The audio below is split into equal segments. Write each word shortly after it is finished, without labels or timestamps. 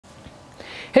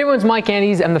Hey everyone, it's Mike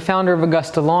Andes. I'm the founder of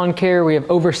Augusta Lawn Care. We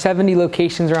have over 70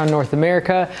 locations around North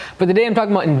America. But today I'm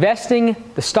talking about investing,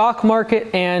 the stock market,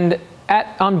 and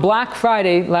on Black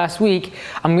Friday last week,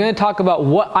 I'm going to talk about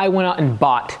what I went out and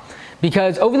bought.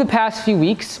 Because over the past few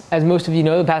weeks, as most of you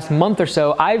know, the past month or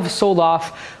so, I've sold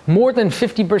off more than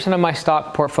 50% of my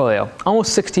stock portfolio,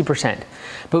 almost 60%.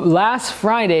 But last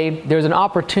Friday, there was an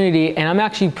opportunity, and I'm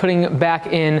actually putting back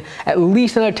in at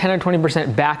least another 10 or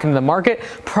 20% back into the market,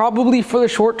 probably for the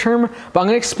short term, but I'm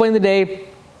gonna explain today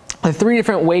the three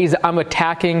different ways that I'm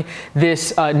attacking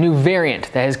this new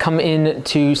variant that has come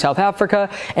into South Africa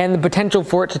and the potential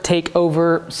for it to take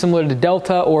over similar to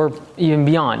Delta or even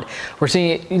beyond. We're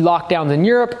seeing lockdowns in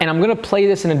Europe, and I'm gonna play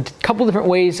this in a couple different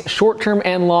ways, short-term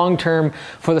and long-term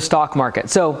for the stock market.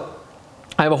 So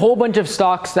I have a whole bunch of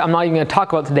stocks that I'm not even going to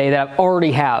talk about today that I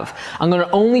already have. I'm going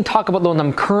to only talk about the ones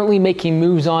I'm currently making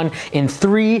moves on in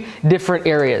three different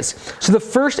areas. So the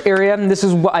first area, and this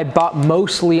is what I bought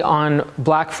mostly on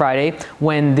Black Friday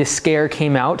when this scare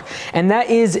came out, and that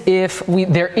is if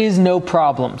there is no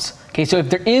problems. Okay, so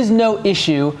if there is no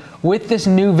issue with this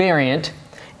new variant,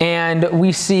 and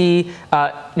we see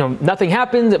nothing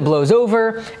happens, it blows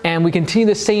over, and we continue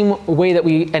the same way that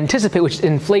we anticipate, which is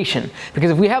inflation. Because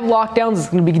if we have lockdowns, it's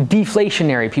going to be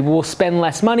deflationary. People will spend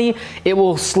less money, it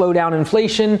will slow down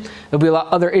inflation, there'll be a lot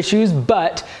of other issues,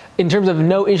 but in terms of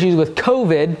no issues with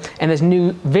COVID and this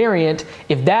new variant,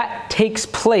 if that takes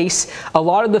place, a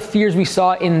lot of the fears we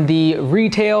saw in the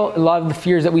retail, a lot of the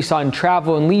fears that we saw in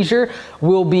travel and leisure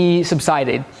will be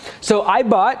subsided. So I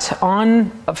bought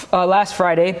on last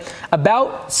Friday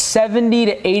about $70,000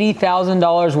 to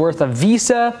 $80,000 worth of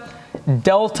Visa,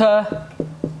 Delta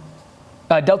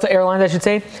Airlines, I should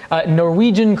say,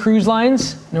 Norwegian Cruise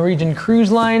Lines,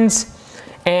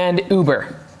 and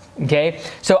Uber. Okay,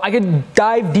 so I could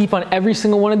dive deep on every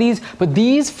single one of these, but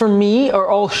these for me are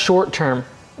all short term.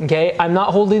 Okay, I'm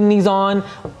not holding these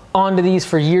onto these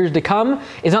for years to come.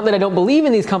 It's not that I don't believe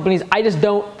in these companies, I just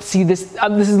don't see this.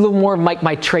 This is a little more of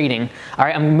my trading. All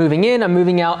right, I'm moving in, I'm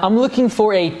moving out. I'm looking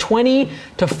for a 20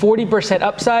 to 40%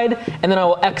 upside, and then I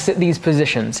will exit these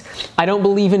positions. I don't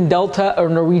believe in Delta or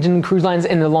Norwegian Cruise Lines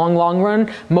in the long run,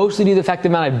 mostly due to the fact the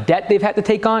amount of debt they've had to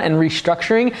take on and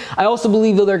restructuring. I also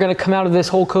believe that they're gonna come out of this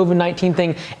whole COVID-19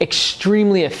 thing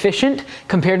extremely efficient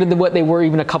compared to what they were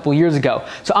even a couple years ago.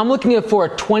 So I'm looking for a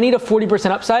 20 to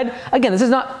 40% upside. Again, this is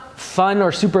not fun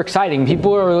or super exciting.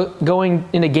 People are going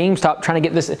into GameStop trying to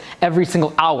get this every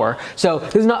single hour. So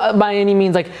this is not by any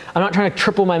means like, I'm not trying to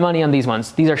triple my money on these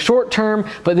ones. These are short term,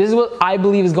 but this is what I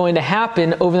believe is going to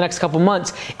happen over the next couple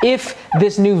months if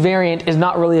this new variant is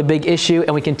not really a big issue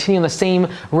and we continue on the same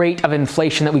rate of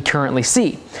inflation that we currently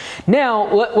see.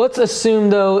 Now, let's assume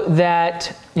though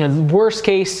that, worst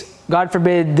case, God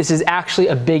forbid, this is actually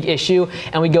a big issue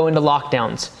and we go into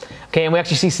lockdowns. Okay, and we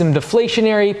actually see some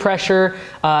deflationary pressure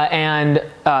and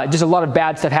just a lot of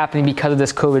bad stuff happening because of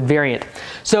this COVID variant.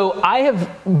 So I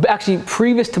have actually,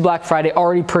 previous to Black Friday,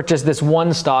 already purchased this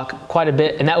one stock quite a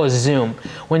bit, and that was Zoom.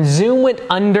 When Zoom went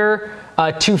under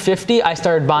 250, I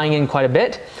started buying in quite a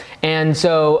bit. And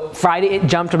so Friday it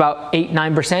jumped about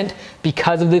 8-9%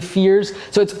 because of the fears.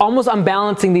 So it's almost, I'm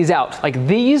balancing these out. Like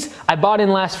these, I bought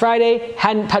in last Friday,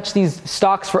 hadn't touched these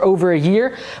stocks for over a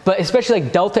year, but especially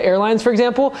like Delta Airlines, for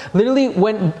example, literally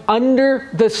went under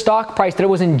the stock price that it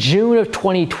was in June of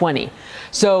 2020.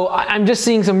 So I'm just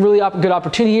seeing some really good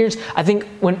opportunities. I think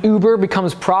when Uber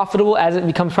becomes profitable, as it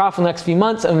becomes profitable in the next few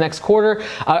months and the next quarter,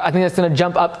 I think that's gonna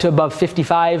jump up to above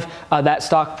 55, that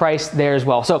stock price there as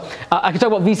well. So I can talk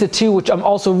about Visa too, which I'm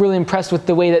also really impressed with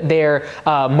the way that their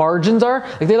margins are.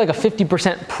 Like they're like a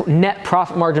 50% net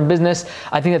profit margin business.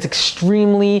 I think that's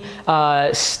extremely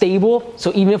stable.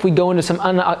 So even if we go into some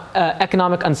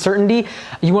economic uncertainty,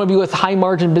 you wanna be with high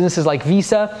margin businesses like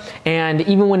Visa. And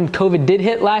even when COVID did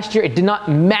hit last year, it did not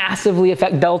massively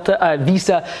affect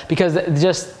Visa because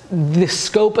just the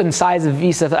scope and size of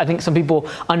Visa, I think some people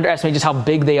underestimate just how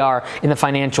big they are in the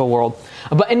financial world.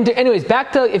 But anyways,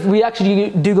 back to if we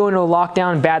actually do go into a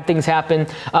lockdown, bad things happen.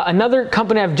 Another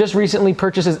company I've just recently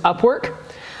purchased is Upwork.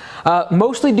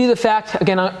 Mostly due to the fact,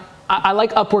 again, I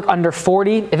like Upwork under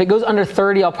 40. If it goes under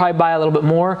 30, I'll probably buy a little bit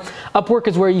more. Upwork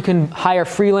is where you can hire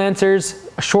freelancers,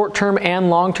 short-term and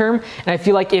long-term. And I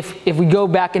feel like if we go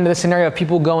back into the scenario of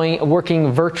people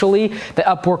working virtually, that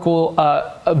Upwork will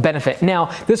benefit. Now,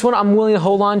 this one I'm willing to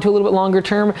hold on to a little bit longer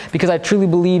term because I truly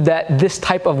believe that this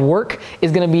type of work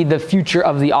is going to be the future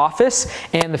of the office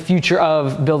and the future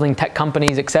of building tech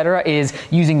companies, etc., is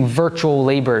using virtual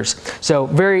laborers. So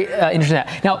very interesting in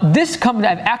that. Now, this company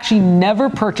I've actually never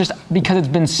purchased because it's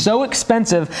been so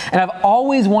expensive and I've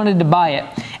always wanted to buy it.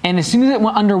 And as soon as it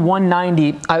went under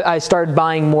 190, I started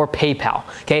buying more PayPal,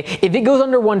 okay? If it goes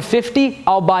under 150,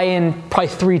 I'll buy in probably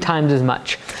 3 times as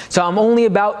much. So I'm only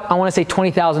about, I wanna say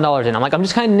 $20,000 in. I'm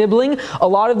just kind of nibbling. A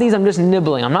lot of these I'm just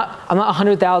nibbling. I'm not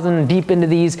 100,000 deep into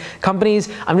these companies.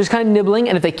 I'm just kind of nibbling,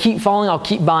 and if they keep falling, I'll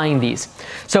keep buying these.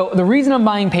 So the reason I'm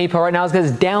buying PayPal right now is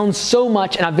because it's down so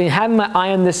much, and I've been having my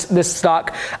eye on this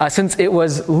stock since it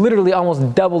was literally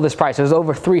almost double this price. It was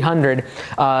over 300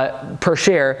 per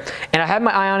share, and I had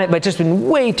my eye on it, but it's just been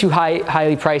way too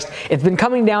highly priced. It's been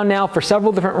coming down now for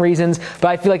several different reasons, but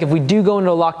I feel like if we do go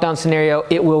into a lockdown scenario,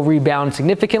 it will rebound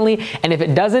significantly, and if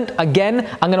it doesn't, again,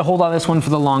 I'm gonna hold on this one for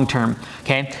the long term,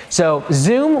 okay? So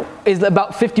Zoom is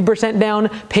about 50% down.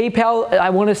 PayPal, I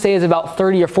wanna say, is about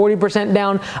 30 or 40%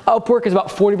 down. Upwork is about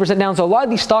 40% down. So a lot of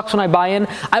these stocks, when I buy in,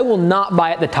 I will not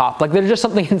buy at the top. Like, there's just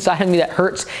something inside of me that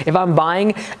hurts if I'm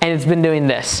buying and it's been doing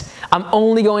this. I'm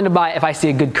only going to buy if I see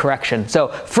a good correction. So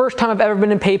first time I've ever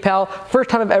been in PayPal, first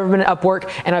time I've ever been in Upwork,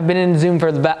 and I've been in Zoom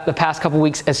for the past couple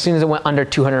weeks as soon as it went under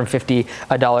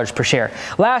 $250 per share.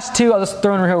 Last two, I'll just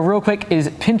throw in here real quick, is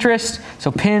Pinterest,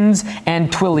 so Pins,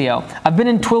 and Twilio. I've been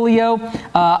in Twilio.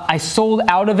 I sold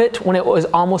out of it when it was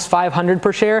almost 500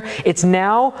 per share. It's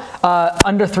now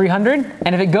under 300,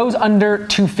 and if it goes under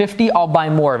 250, I'll buy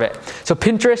more of it. So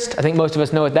Pinterest, I think most of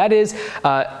us know what that is.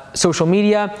 Social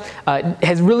media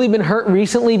has really been hurt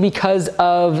recently because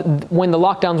of when the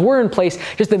lockdowns were in place.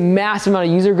 Just the massive amount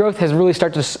of user growth has really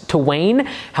started to wane.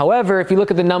 However, if you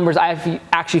look at the numbers, I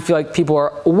actually feel like people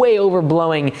are way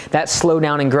overblowing that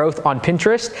slowdown in growth on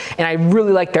Pinterest, and I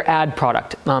really like their ad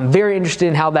product. I'm very interested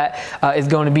in how that is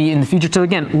going to be in the future. So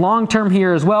again, long term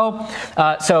here as well.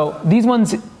 So these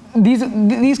ones,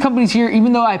 these companies here,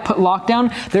 even though I put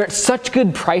lockdown, they're at such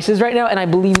good prices right now, and I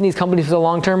believe in these companies for the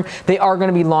long term. They are going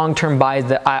to be long-term buys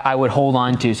that I would hold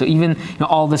on to. So even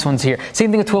all this one's here. Same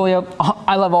thing with Twilio.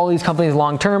 I love all these companies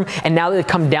long-term, and now that they've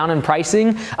come down in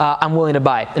pricing, I'm willing to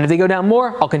buy. And if they go down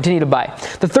more, I'll continue to buy.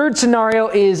 The third scenario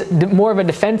is more of a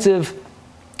defensive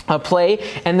play,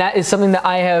 and that is something that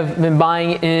I have been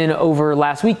buying in over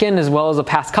last weekend as well as the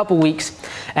past couple weeks,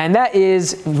 and that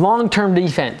is long-term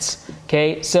defense.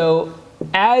 Okay, so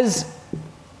as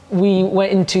we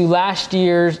went into last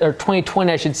year's, or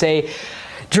 2020 I should say,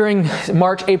 during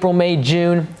March, April, May,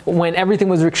 June, when everything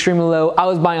was extremely low, I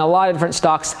was buying a lot of different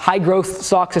stocks, high growth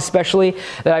stocks especially,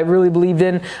 that I really believed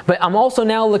in. But I'm also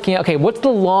now looking at, okay, what's the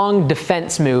long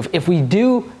defense move if we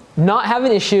do not have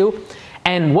an issue,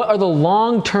 and what are the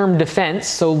long-term defense,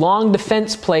 so long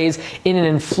defense plays in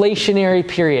an inflationary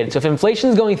period. So if inflation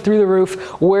is going through the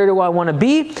roof, where do I want to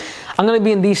be? I'm going to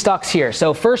be in these stocks here.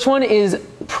 So first one is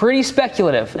pretty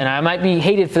speculative, and I might be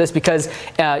hated for this because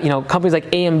companies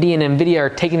like AMD and Nvidia are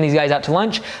taking these guys out to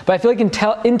lunch, but I feel like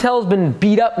Intel's been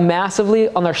beat up massively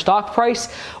on their stock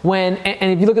price and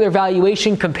if you look at their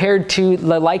valuation compared to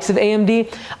the likes of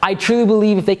AMD, I truly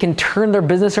believe if they can turn their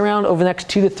business around over the next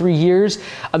 2 to 3 years,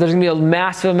 there's going to be a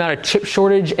massive amount of chip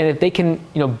shortage, and if they can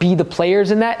be the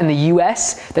players in that in the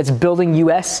US that's building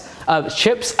US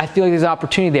chips, I feel like there's an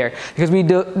opportunity there because we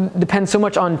depend so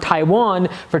much on Taiwan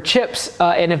for chips,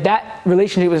 and if that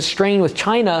relationship was strained with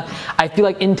China, I feel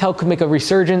like Intel could make a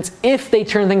resurgence if they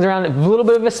turn things around. A little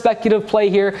bit of a speculative play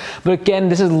here, but again,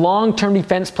 this is long-term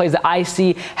defense plays that I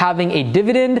see having a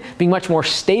dividend, being much more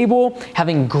stable,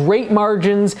 having great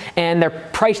margins, and their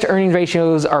price to earnings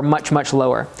ratios are much, much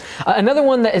lower. Another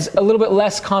one that is a little bit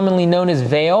less commonly known is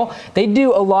Vale. They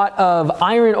do a lot of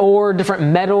iron ore, different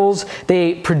metals.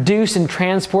 They produce and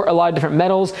transport a lot of different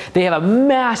metals. They have a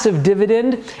massive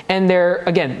dividend, and they're,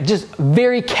 again, just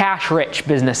very cash-rich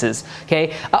businesses,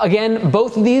 okay? Again,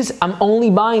 both of these, I'm only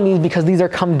buying these because these are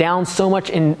come down so much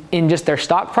in just their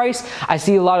stock price. I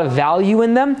see a lot of value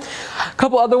in them. A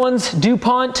couple other ones,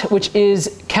 DuPont, which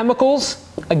is chemicals.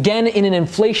 Again, in an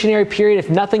inflationary period, if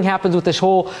nothing happens with this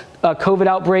whole COVID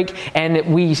outbreak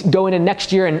and we go into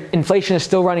next year and inflation is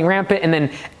still running rampant and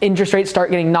then interest rates start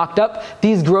getting knocked up,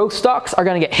 these growth stocks are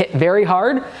going to get hit very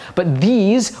hard, but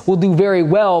these will do very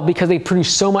well because they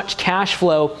produce so much cash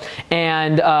flow,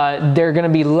 and they're going to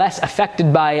be less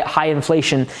affected by high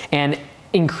inflation and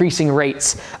increasing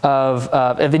rates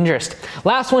of interest.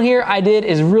 Last one here I did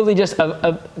is really just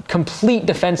a complete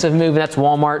defensive move, and that's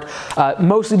Walmart.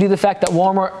 Mostly due to the fact that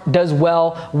Walmart does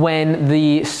well when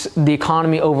the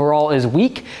economy overall is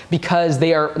weak because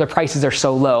their prices are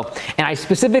so low. And I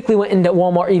specifically went into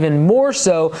Walmart even more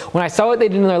so when I saw what they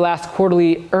did in their last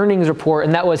quarterly earnings report,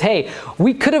 and that was, hey,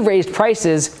 we could have raised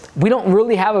prices. We don't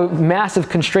really have a massive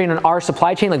constraint on our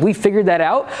supply chain. Like, we figured that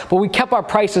out, but we kept our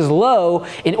prices low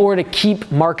in order to keep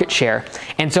keep market share.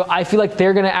 And so I feel like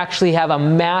they're gonna actually have a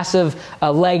massive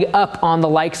leg up on the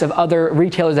likes of other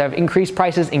retailers that have increased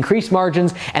prices, increased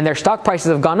margins, and their stock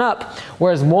prices have gone up,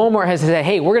 whereas Walmart has said,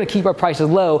 hey, we're gonna keep our prices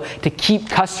low to keep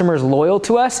customers loyal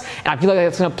to us, and I feel like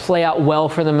that's gonna play out well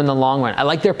for them in the long run. I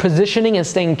like their positioning and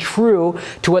staying true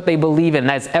to what they believe in,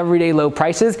 that's everyday low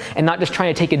prices, and not just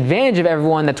trying to take advantage of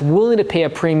everyone that's willing to pay a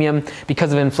premium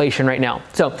because of inflation right now.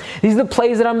 So these are the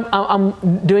plays that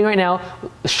I'm doing right now.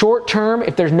 Short term,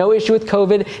 if there's no issue with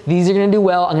COVID, these are gonna do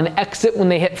well. I'm gonna exit when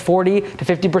they hit 40 to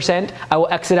 50%. I will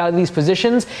exit out of these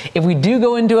positions. If we do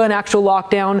go into an actual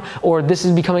lockdown, or this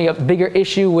is becoming a bigger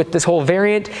issue with this whole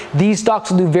variant, these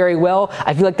stocks will do very well.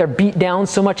 I feel like they're beat down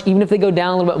so much, even if they go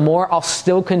down a little bit more, I'll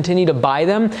still continue to buy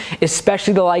them,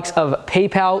 especially the likes of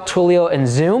PayPal, Twilio, and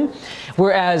Zoom.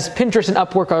 Whereas Pinterest and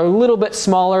Upwork are a little bit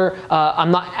smaller.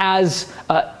 I'm not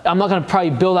gonna probably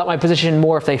build out my position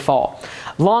more if they fall.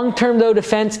 Long-term though,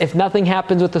 defense, if nothing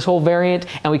happens with this whole variant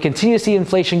and we continue to see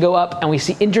inflation go up and we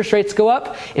see interest rates go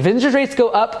up, if interest rates go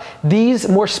up, these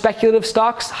more speculative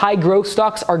stocks, high growth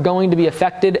stocks, are going to be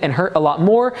affected and hurt a lot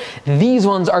more. These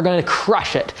ones are going to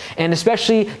crush it. And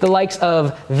especially the likes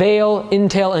of Vail,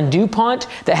 Intel, and DuPont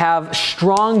that have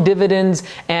strong dividends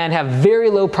and have very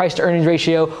low price to earnings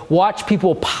ratio. Watch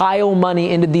people pile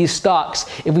money into these stocks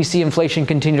if we see inflation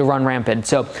continue to run rampant.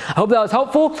 So I hope that was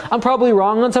helpful. I'm probably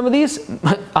wrong on some of these.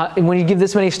 When you give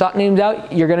this many stock names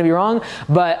out, you're going to be wrong.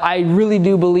 But I really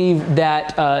do believe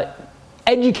that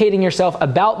educating yourself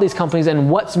about these companies and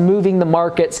what's moving the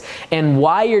markets and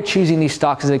why you're choosing these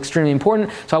stocks is extremely important.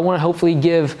 So I want to hopefully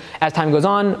give, as time goes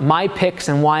on, my picks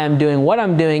and why I'm doing what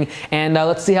I'm doing. And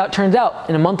let's see how it turns out.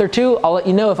 In a month or two, I'll let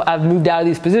you know if I've moved out of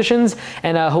these positions,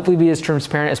 and hopefully be as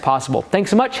transparent as possible.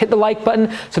 Thanks so much. Hit the like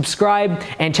button, subscribe,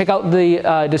 and check out in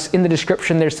the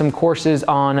description, there's some courses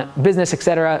on business,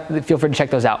 etc. Feel free to check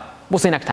those out. We'll see you next time.